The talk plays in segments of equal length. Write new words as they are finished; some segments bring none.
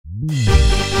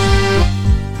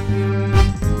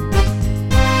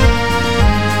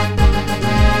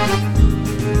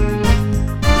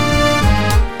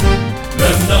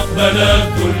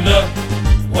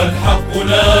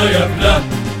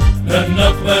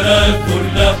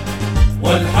الذلا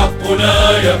والحق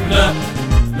لا يبلى،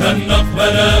 لن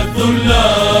نقبل الذلا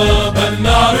بل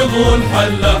نعرض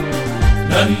الحلا،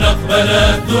 لن نقبل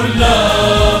الذلا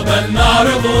بل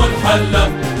نعرض الحلا.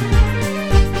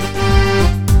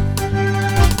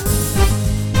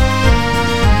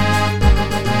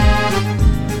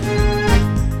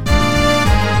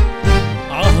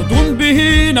 عهد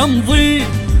به نمضي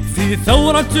في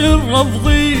ثورة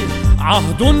الرفض،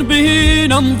 عهد به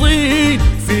نمضي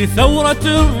في ثورة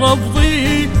الرفض،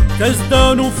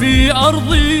 تزدان في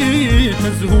أرضي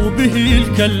تزهو به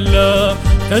الكلا،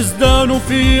 تزدان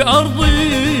في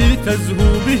أرضي تزهو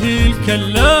به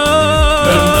الكلا.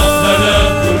 لن نقبل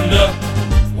الذلا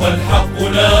والحق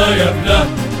لا يبلى،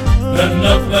 لن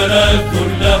نقبل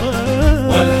الذلا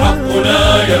والحق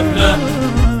لا يبلى،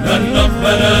 لن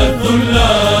نقبل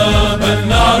الذلا بل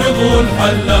نعرض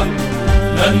الحلا،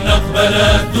 لن نقبل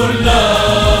الذلا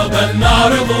بل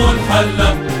نعرض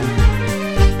الحلا.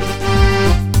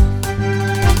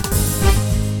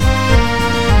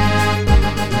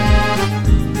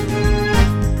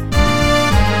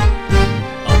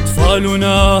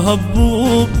 أطفالنا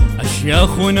هبوا،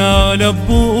 اشياخنا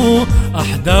لبوا،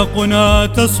 احداقنا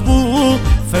تصبو،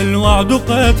 فالوعد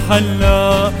قد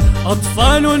حلا.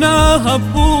 أطفالنا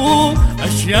هبوا،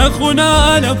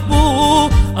 اشياخنا لبوا،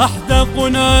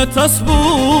 احداقنا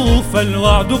تصبو،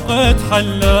 فالوعد قد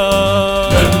حلا.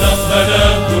 لن نقبل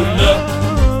الذلا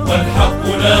والحق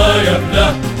لا يبلى،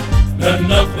 لن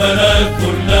نقبل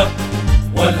الذلا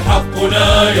والحق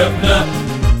لا يبلى،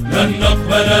 لن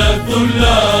نقبل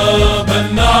الذلا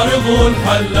بل نعرض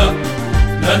الحلا،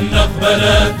 لن نقبل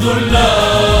الذلا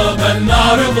بل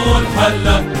نعرض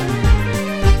الحلا.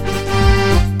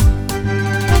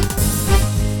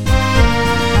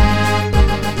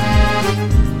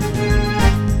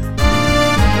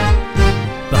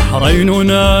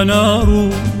 بحريننا نار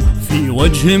في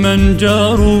وجه من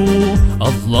جاروا،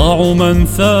 أضلاع من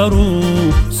ثاروا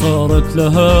صارت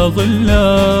لها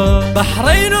ظلا.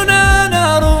 بحريننا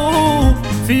نار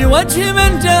في وجه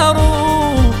من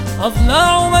جاروا،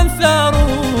 أضلاع من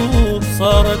ثاروا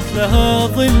صارت لها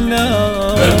ظلا.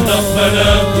 لن نقبل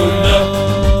الذلا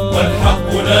والحق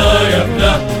لا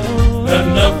يبلى، لن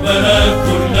نقبل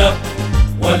الذلا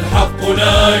والحق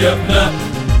لا يبلى،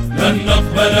 لن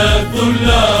نقبل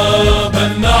الذلا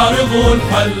بل نعرض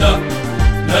الحلا،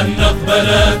 لن نقبل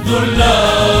الذلا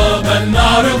بل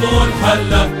نعرض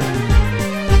الحلا.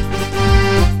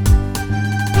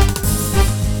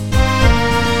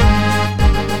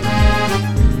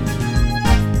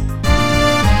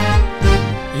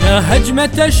 يا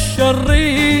هجمة الشر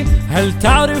هل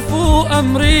تعرف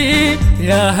أمري،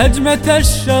 يا هجمة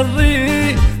الشر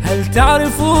هل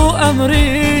تعرف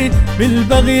أمري،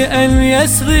 بالبغي أن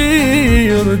يسري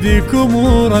يرديكم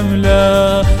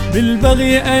رملا،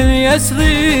 بالبغي أن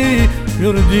يسري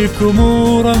يرديكم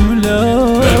رملا.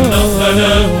 لن نقبل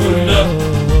الذلا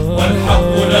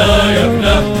والحق لا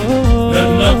يبلى، لن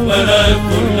نقبل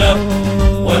الذلا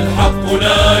والحق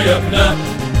لا يبلى،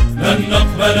 لن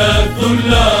نقبل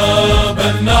الذلا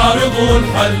بل نعرض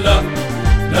الحلا،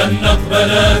 لن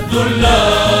نقبل الذلا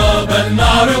بل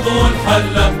نعرض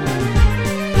الحلا.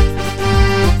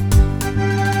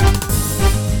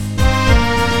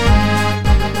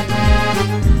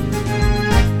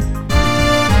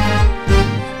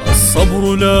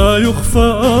 الصبر لا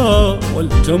يخفى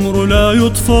والجمر لا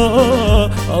يطفى،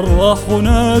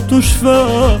 أرواحنا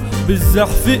تشفى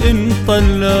بالزحف إن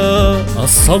طلا.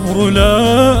 الصبر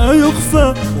لا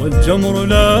يخفى والجمر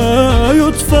لا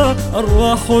يطفى،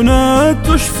 أرواحنا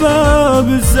تشفى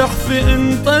بالزحف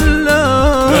إن طلا.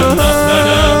 لن نقبل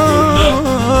الذلا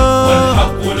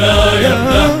والحق لا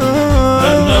يبلى،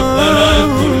 لن نقبل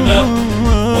الذلا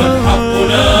والحق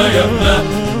لا يبلى،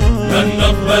 لن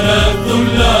نقبل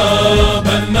الذلا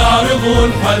بل نعرض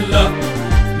الحلا،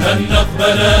 لن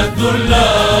نقبل الذلا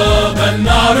بل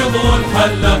نعرض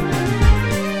الحلا.